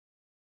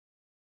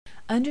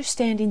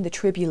Understanding the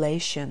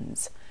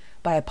Tribulations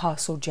by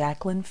Apostle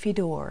Jacqueline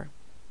Fedor.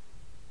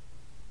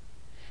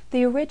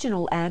 The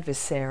original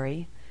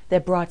adversary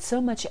that brought so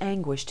much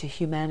anguish to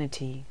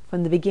humanity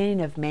from the beginning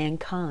of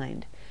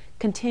mankind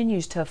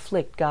continues to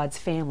afflict God's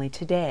family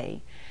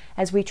today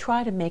as we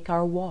try to make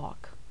our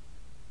walk.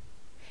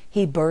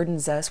 He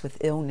burdens us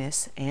with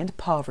illness and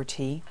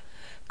poverty,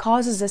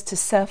 causes us to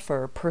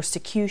suffer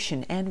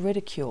persecution and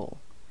ridicule,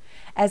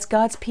 as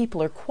God's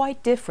people are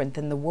quite different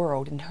than the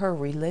world and her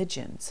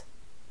religions.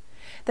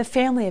 The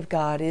family of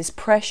God is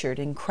pressured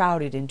and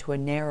crowded into a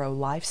narrow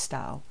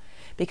lifestyle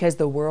because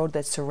the world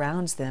that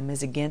surrounds them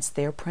is against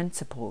their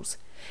principles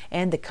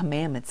and the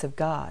commandments of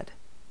God.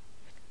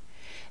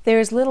 There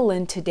is little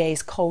in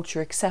today's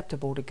culture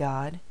acceptable to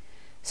God,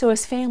 so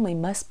his family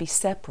must be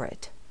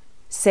separate.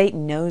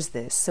 Satan knows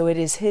this, so it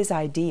is his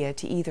idea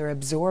to either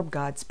absorb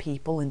God's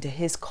people into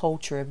his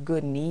culture of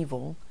good and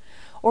evil,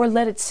 or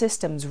let its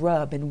systems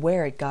rub and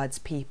wear at God's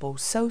people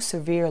so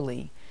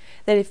severely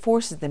that it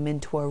forces them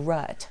into a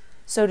rut,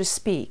 so to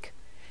speak,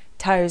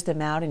 tires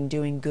them out in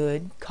doing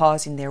good,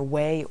 causing their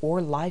way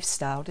or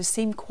lifestyle to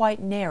seem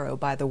quite narrow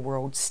by the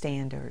world's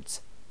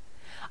standards.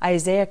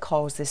 Isaiah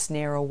calls this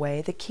narrow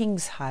way the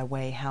King's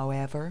Highway,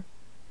 however.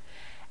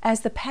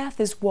 As the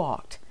path is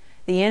walked,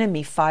 the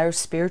enemy fires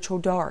spiritual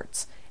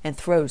darts and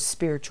throws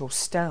spiritual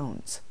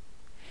stones.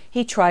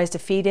 He tries to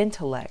feed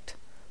intellect,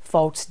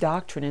 false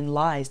doctrine and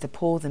lies to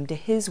pull them to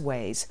his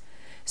ways,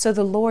 so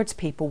the Lord's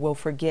people will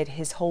forget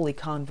his holy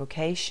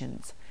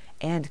convocations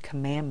and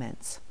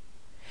commandments.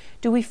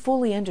 Do we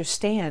fully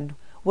understand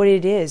what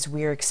it is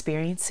we are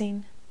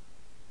experiencing?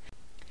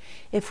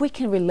 If we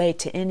can relate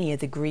to any of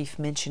the grief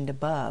mentioned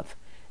above,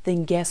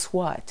 then guess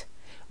what?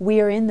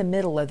 We are in the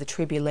middle of the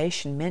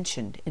tribulation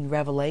mentioned in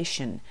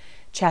Revelation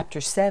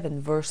chapter 7,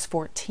 verse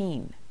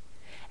 14.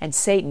 And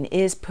Satan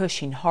is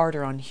pushing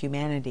harder on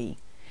humanity,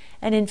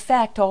 and in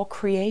fact all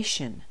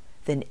creation,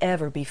 than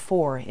ever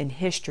before in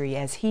history,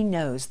 as he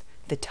knows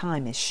the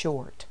time is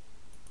short.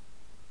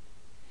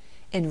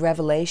 In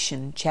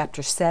Revelation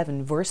chapter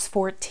 7, verse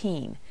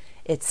 14,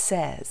 it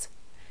says,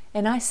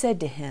 "And I said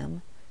to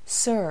him,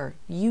 Sir,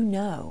 you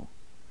know."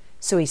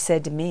 So he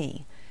said to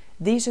me,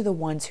 "These are the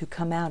ones who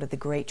come out of the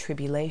great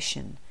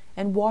tribulation,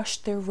 and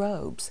washed their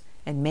robes,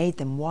 and made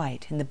them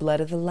white in the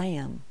blood of the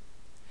Lamb."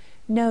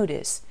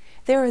 Notice,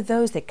 there are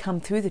those that come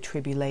through the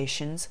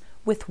tribulations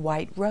with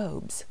white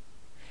robes.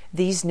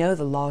 These know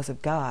the laws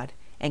of God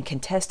and can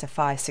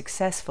testify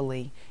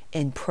successfully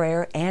in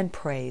prayer and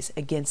praise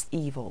against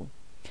evil.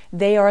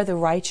 They are the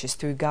righteous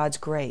through God's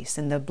grace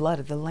and the blood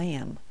of the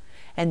Lamb,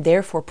 and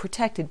therefore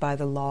protected by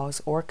the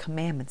laws or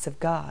commandments of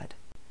God.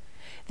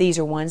 These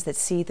are ones that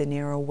see the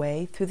narrow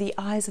way through the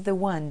eyes of the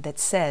one that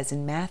says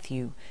in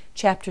Matthew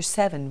chapter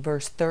 7,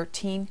 verse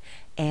 13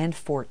 and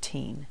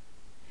 14,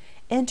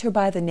 "Enter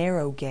by the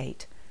narrow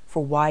gate,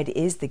 for wide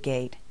is the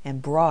gate,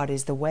 and broad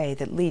is the way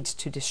that leads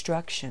to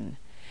destruction,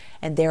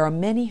 and there are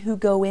many who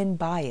go in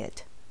by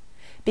it.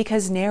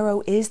 Because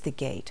narrow is the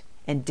gate,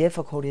 and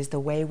difficult is the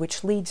way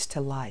which leads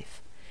to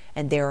life,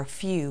 and there are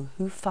few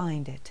who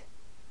find it."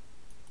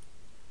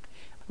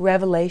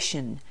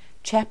 Revelation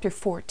chapter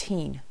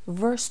 14,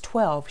 verse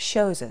 12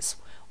 shows us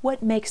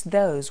what makes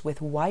those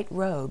with white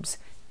robes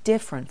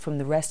different from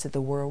the rest of the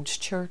world's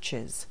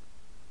churches.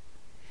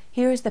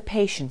 Here is the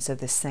patience of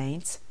the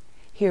saints.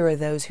 Here are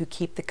those who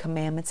keep the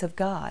commandments of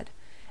God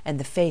and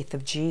the faith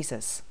of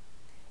Jesus.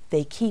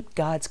 They keep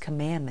God's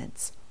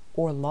commandments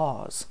or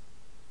laws.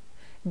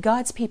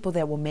 God's people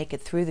that will make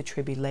it through the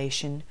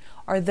tribulation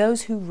are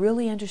those who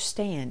really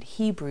understand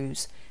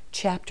Hebrews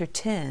chapter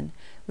 10,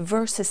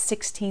 verses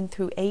 16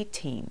 through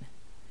 18.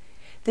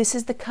 "This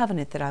is the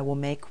covenant that I will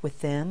make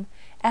with them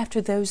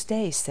after those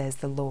days, says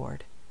the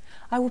Lord.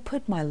 I will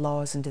put my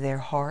laws into their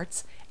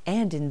hearts,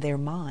 and in their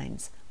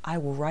minds I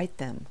will write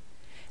them."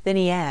 Then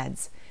he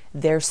adds,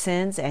 "Their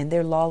sins and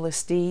their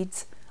lawless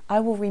deeds I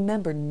will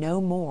remember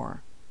no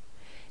more."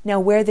 Now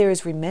where there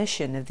is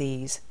remission of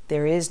these,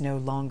 there is no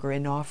longer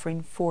an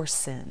offering for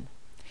sin.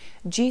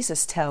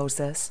 Jesus tells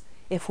us,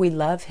 if we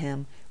love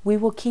him, we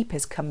will keep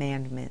his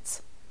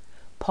commandments.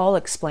 Paul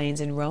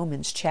explains in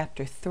Romans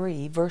chapter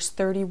 3, verse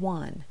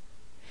 31.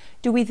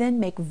 Do we then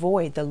make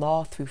void the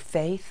law through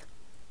faith?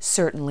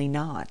 Certainly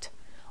not.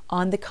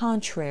 On the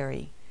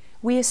contrary,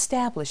 we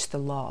establish the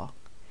law.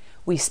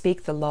 We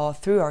speak the law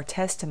through our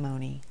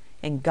testimony,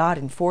 and God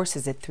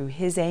enforces it through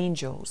his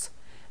angels.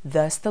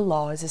 Thus the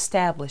law is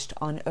established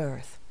on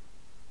earth.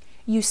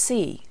 You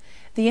see,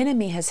 the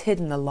enemy has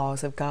hidden the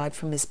laws of God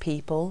from his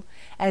people,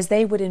 as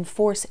they would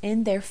enforce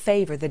in their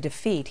favor the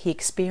defeat he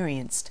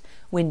experienced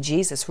when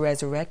Jesus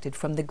resurrected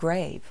from the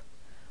grave.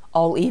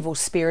 All evil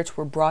spirits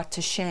were brought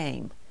to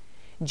shame.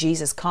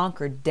 Jesus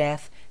conquered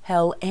death,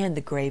 hell, and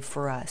the grave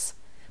for us.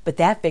 But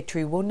that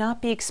victory will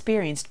not be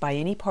experienced by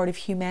any part of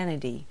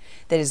humanity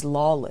that is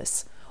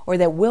lawless or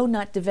that will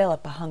not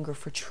develop a hunger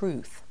for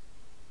truth.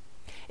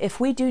 If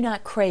we do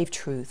not crave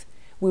truth,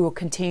 we will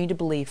continue to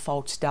believe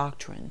false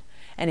doctrine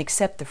and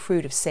accept the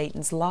fruit of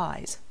Satan's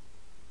lies.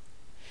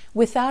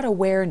 Without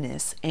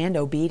awareness and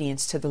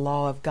obedience to the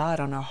law of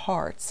God on our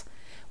hearts,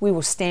 We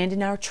will stand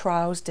in our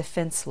trials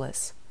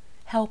defenseless,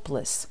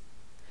 helpless.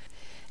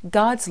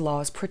 God's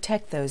laws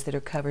protect those that are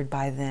covered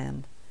by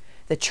them.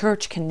 The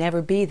church can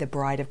never be the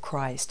bride of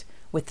Christ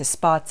with the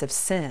spots of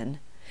sin,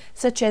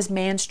 such as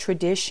man's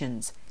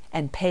traditions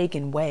and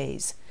pagan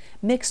ways,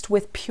 mixed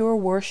with pure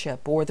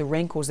worship or the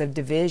wrinkles of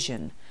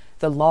division,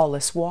 the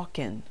lawless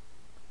walk-in.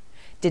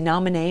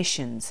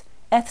 Denominations,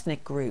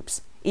 ethnic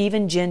groups,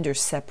 even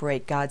genders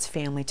separate God's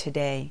family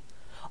today.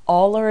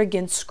 All are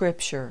against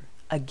Scripture,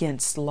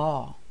 against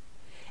law.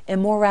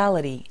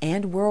 Immorality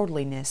and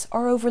worldliness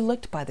are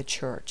overlooked by the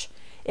church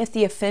if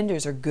the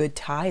offenders are good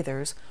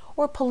tithers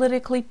or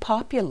politically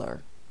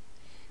popular.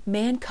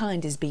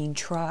 Mankind is being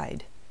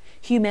tried.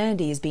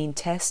 Humanity is being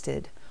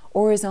tested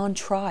or is on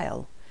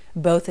trial,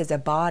 both as a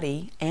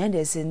body and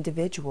as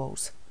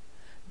individuals.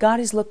 God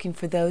is looking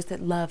for those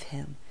that love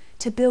Him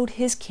to build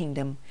His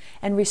kingdom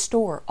and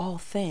restore all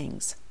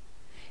things.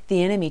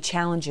 The enemy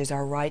challenges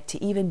our right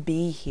to even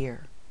be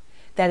here.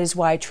 That is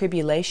why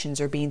tribulations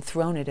are being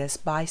thrown at us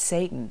by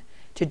Satan,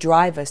 to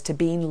drive us to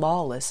being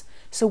lawless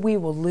so we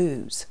will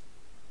lose.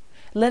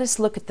 Let us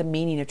look at the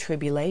meaning of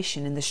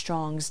tribulation in the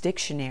Strong's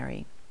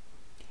Dictionary.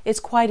 It's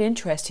quite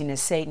interesting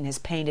as Satan has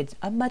painted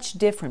a much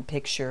different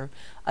picture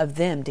of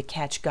them to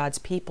catch God's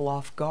people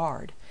off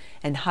guard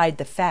and hide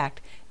the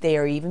fact they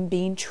are even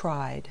being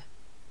tried.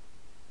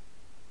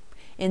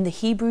 In the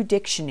Hebrew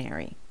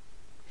Dictionary,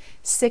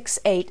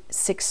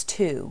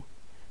 6862,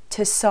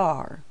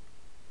 Tesar,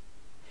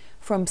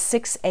 from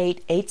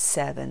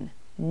 6887,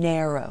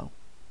 narrow,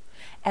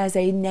 as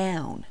a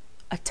noun,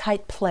 a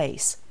tight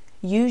place,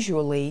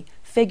 usually,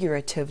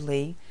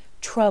 figuratively,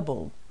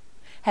 trouble.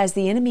 Has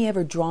the enemy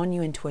ever drawn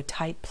you into a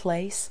tight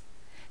place?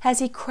 Has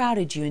he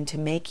crowded you into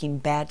making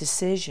bad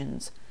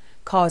decisions,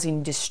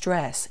 causing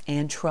distress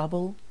and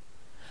trouble?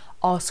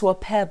 Also a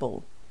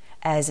pebble,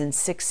 as in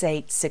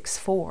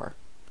 6864.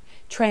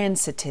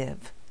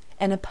 Transitive,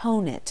 an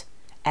opponent,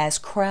 as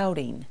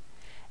crowding.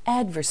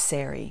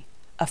 Adversary,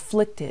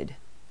 afflicted,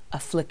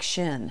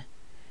 affliction.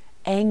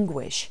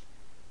 Anguish,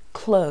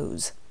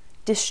 close,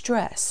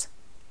 distress,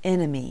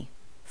 enemy.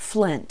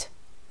 Flint,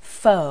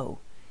 foe.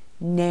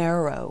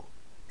 Narrow,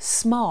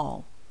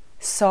 small,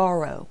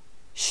 sorrow,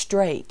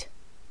 strait,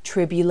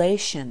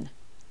 tribulation,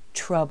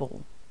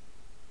 trouble.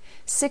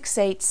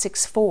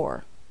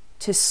 6864,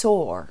 to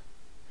soar,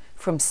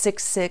 from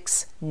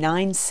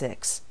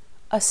 6696,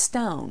 a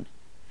stone,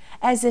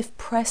 as if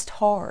pressed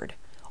hard,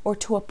 or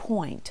to a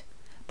point,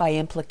 by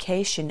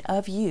implication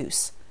of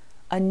use,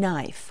 a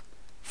knife,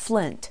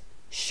 flint,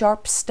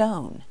 sharp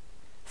stone,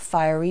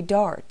 fiery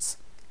darts,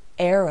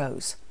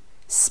 arrows,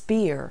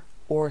 spear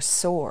or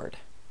sword.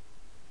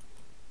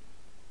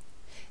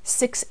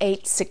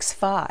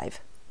 6865,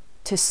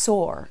 to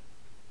soar,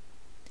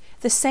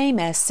 the same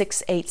as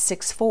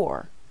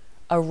 6864,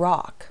 a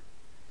rock.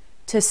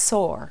 To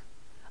soar,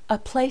 a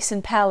place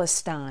in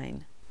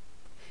Palestine.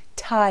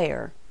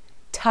 Tyre,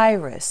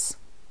 Tyrus.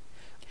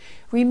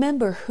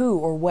 Remember who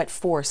or what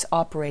force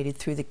operated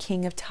through the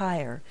king of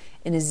Tyre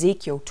in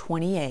Ezekiel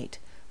 28,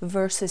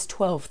 verses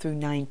 12 through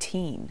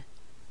 19.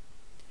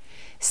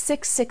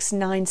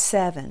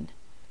 6697,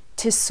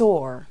 to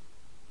soar,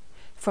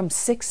 from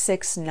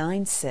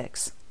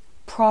 6696,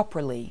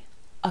 properly,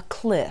 a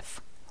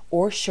cliff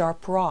or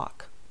sharp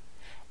rock,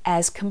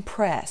 as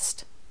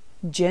compressed,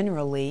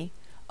 generally,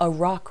 a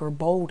rock or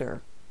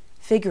boulder,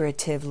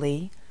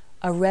 figuratively,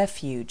 a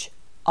refuge,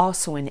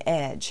 also an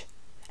edge,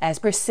 as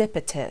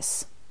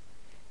precipitous.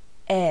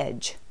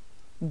 Edge,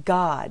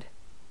 God,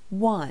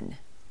 one,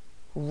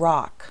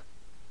 rock,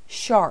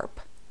 sharp,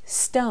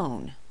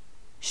 stone,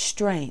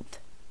 strength,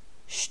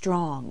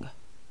 strong.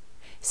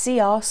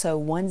 See also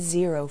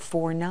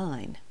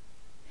 1049.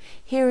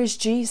 Here is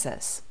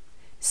Jesus,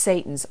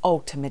 Satan's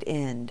ultimate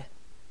end.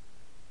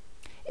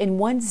 In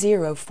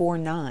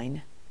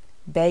 1049,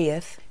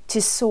 Baeth,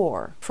 to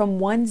soar, from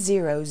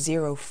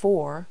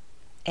 1004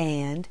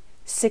 and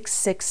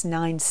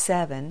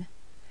 6697,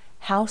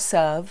 house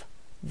of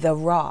the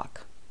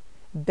rock,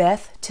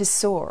 Beth to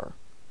soar,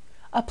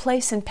 a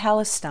place in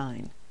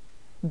Palestine,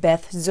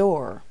 Beth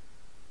Zor.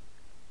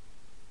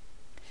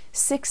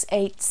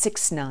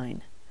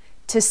 6869,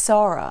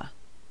 Tisara,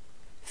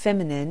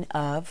 feminine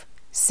of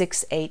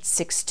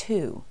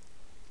 6862,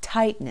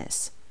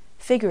 tightness,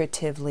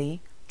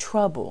 figuratively,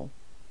 trouble.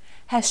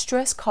 Has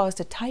stress caused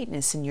a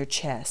tightness in your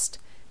chest,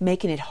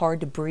 making it hard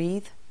to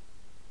breathe?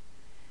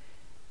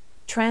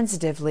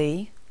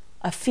 Transitively,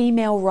 a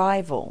female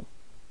rival,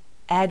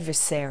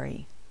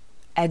 adversary,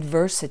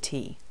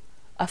 adversity,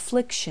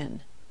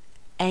 affliction,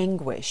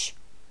 anguish,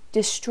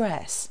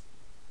 distress,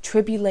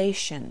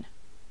 tribulation,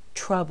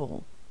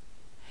 trouble.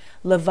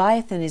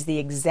 Leviathan is the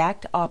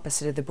exact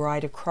opposite of the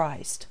bride of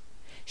Christ.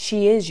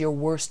 She is your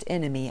worst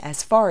enemy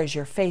as far as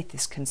your faith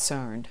is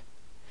concerned.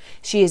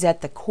 She is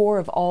at the core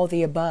of all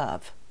the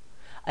above.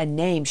 A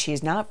name she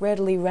is not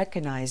readily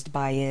recognized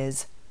by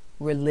is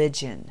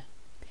religion.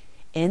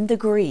 In the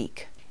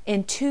Greek,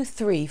 in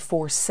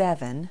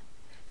 2347,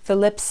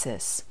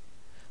 thalipsis,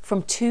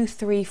 from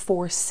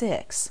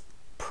 2346,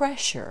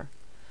 pressure,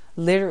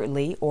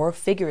 literally or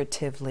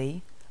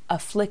figuratively,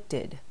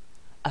 afflicted,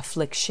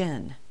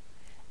 affliction,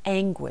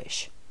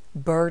 anguish,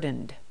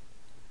 burdened,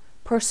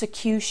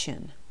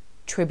 persecution,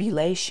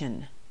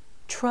 tribulation,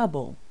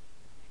 trouble.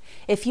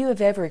 If you have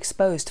ever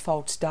exposed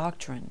false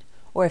doctrine,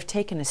 or have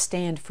taken a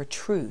stand for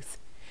truth,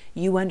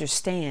 you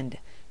understand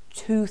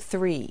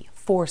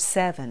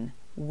 2:3-4:7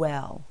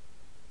 well.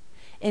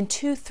 In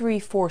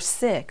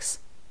 2:3-4:6,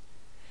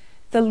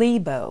 the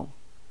Lebo,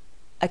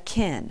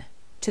 akin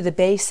to the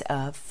base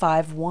of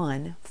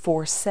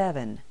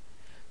 5:1-4:7,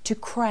 to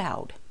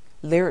crowd,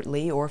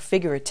 literally or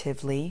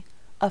figuratively,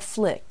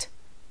 afflict,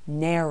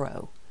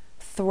 narrow,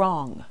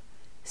 throng,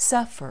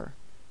 suffer,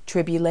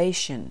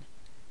 tribulation,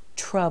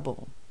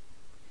 trouble.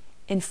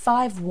 In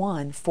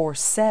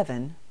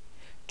 5:1-4:7,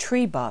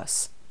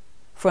 tribos,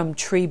 from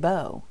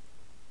tribo,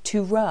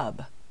 to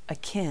rub,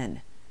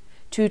 akin,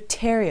 to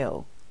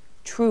terio,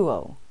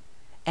 truo,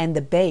 and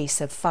the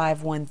base of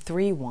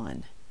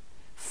 5:1-3:1,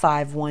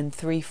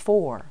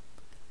 5:1-3:4,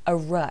 a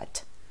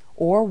rut,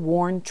 or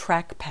worn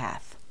track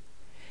path.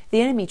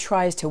 The enemy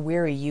tries to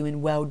weary you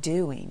in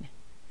well-doing,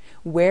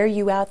 wear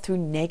you out through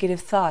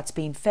negative thoughts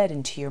being fed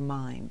into your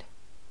mind.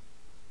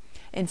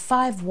 In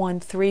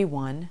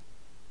 5:1-3:1,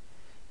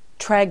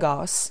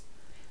 tragos,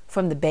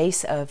 from the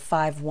base of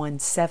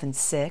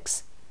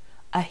 5:1-7:6,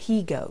 a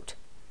he-goat,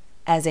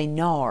 as a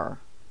gnar,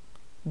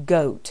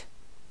 goat.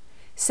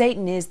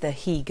 Satan is the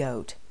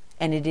he-goat,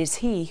 and it is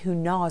he who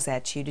gnaws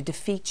at you to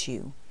defeat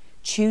you,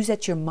 chews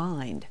at your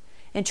mind,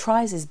 and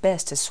tries his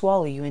best to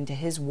swallow you into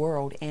his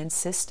world and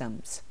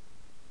systems.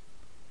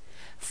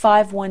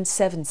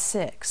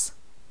 5:1-7:6,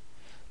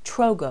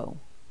 trogo,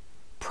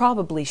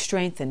 probably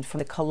strengthened from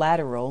the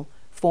collateral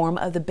form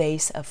of the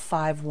base of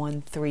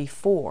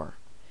 5:1-3:4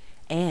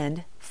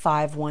 and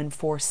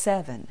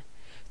 5:1-4:7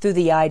 through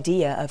the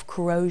idea of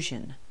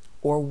corrosion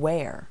or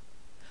wear,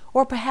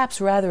 or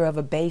perhaps rather of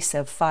a base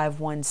of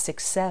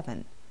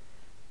 5:1-6:7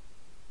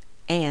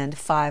 and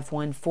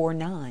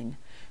 5:1-4:9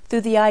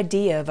 through the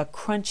idea of a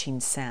crunching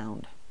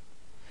sound.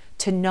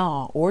 To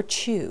gnaw or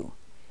chew,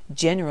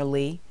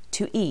 generally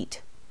to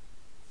eat.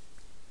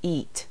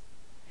 Eat.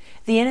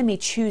 The enemy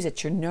chews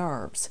at your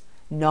nerves,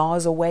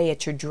 gnaws away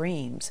at your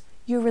dreams,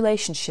 your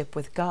relationship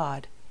with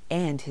God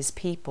and His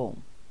people.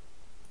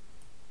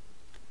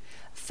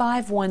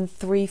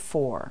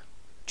 5:1-3:4,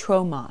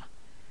 trauma,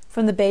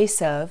 from the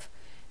base of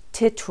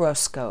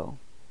titrosko,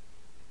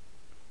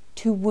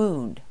 to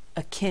wound,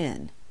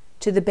 akin,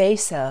 to the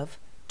base of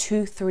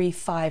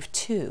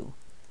 2:3-5:2,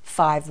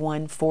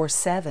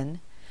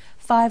 5:1-4:7,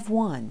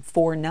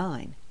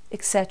 5:1-4:9,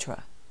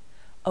 etc.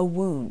 A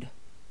wound.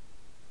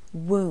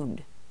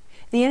 Wound.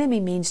 The enemy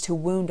means to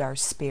wound our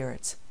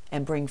spirits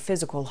and bring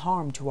physical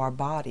harm to our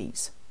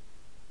bodies.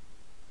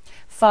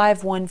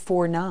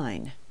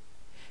 5:1-4:9,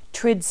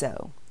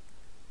 tridzo,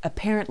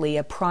 apparently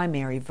a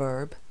primary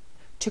verb,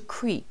 to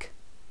creak,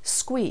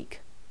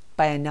 squeak,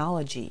 by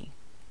analogy,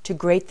 to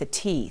grate the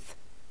teeth,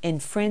 in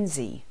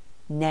frenzy,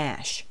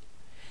 gnash.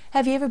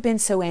 Have you ever been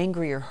so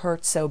angry or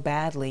hurt so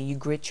badly you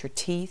grit your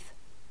teeth?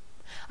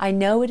 I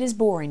know it is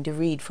boring to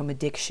read from a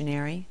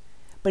dictionary,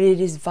 but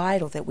it is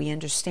vital that we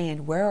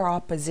understand where our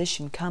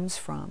opposition comes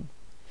from.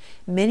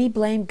 Many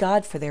blame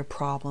God for their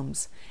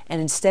problems,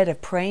 and instead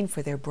of praying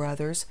for their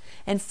brothers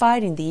and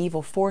fighting the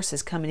evil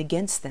forces coming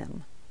against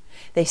them,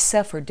 they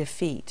suffer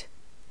defeat.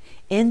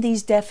 In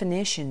these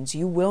definitions,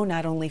 you will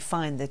not only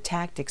find the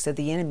tactics of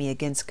the enemy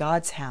against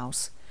God's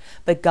house,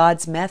 but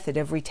God's method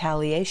of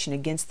retaliation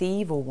against the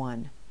evil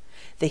one,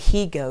 the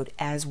he-goat,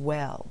 as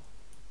well.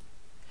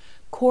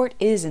 Court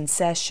is in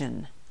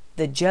session.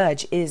 The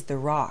judge is the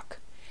rock.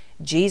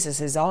 Jesus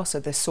is also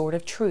the sword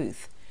of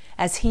truth,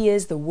 as He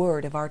is the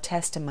word of our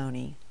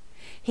testimony.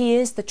 He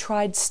is the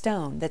tried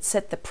stone that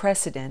set the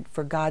precedent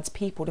for God's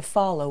people to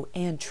follow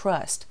and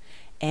trust,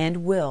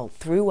 and will,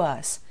 through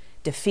us,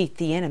 defeat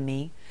the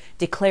enemy,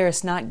 declare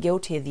us not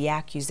guilty of the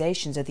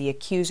accusations of the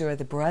accuser of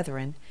the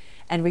brethren,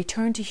 and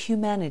return to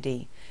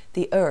humanity,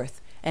 the earth,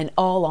 and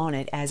all on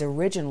it as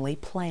originally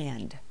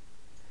planned.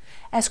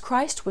 As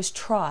Christ was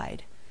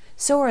tried,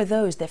 so are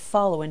those that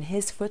follow in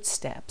His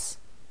footsteps.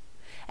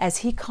 As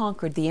He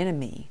conquered the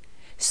enemy,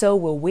 so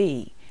will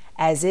we,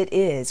 as it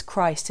is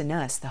Christ in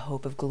us the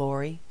hope of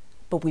glory,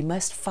 but we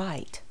must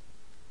fight.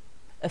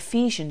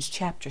 Ephesians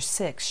chapter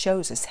 6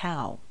 shows us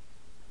how.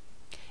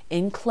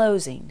 In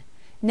closing,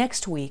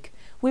 next week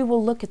we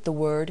will look at the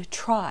word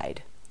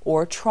tried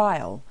or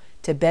trial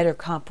to better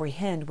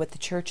comprehend what the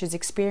church is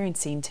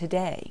experiencing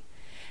today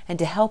and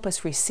to help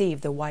us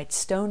receive the white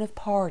stone of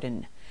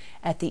pardon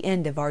at the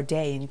end of our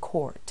day in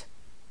court.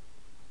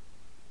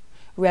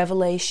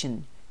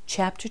 Revelation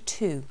chapter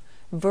 2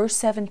 verse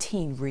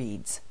 17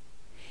 reads,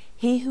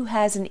 "He who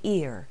has an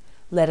ear,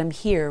 let him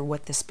hear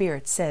what the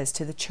Spirit says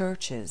to the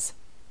churches.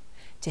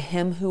 To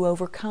him who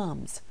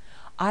overcomes,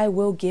 I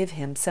will give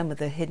him some of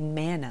the hidden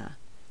manna,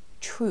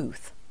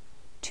 truth,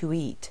 to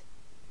eat.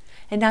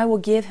 And I will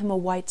give him a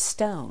white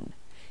stone,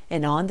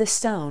 and on the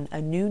stone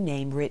a new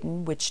name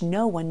written which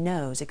no one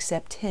knows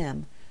except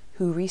him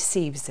who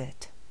receives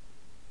it."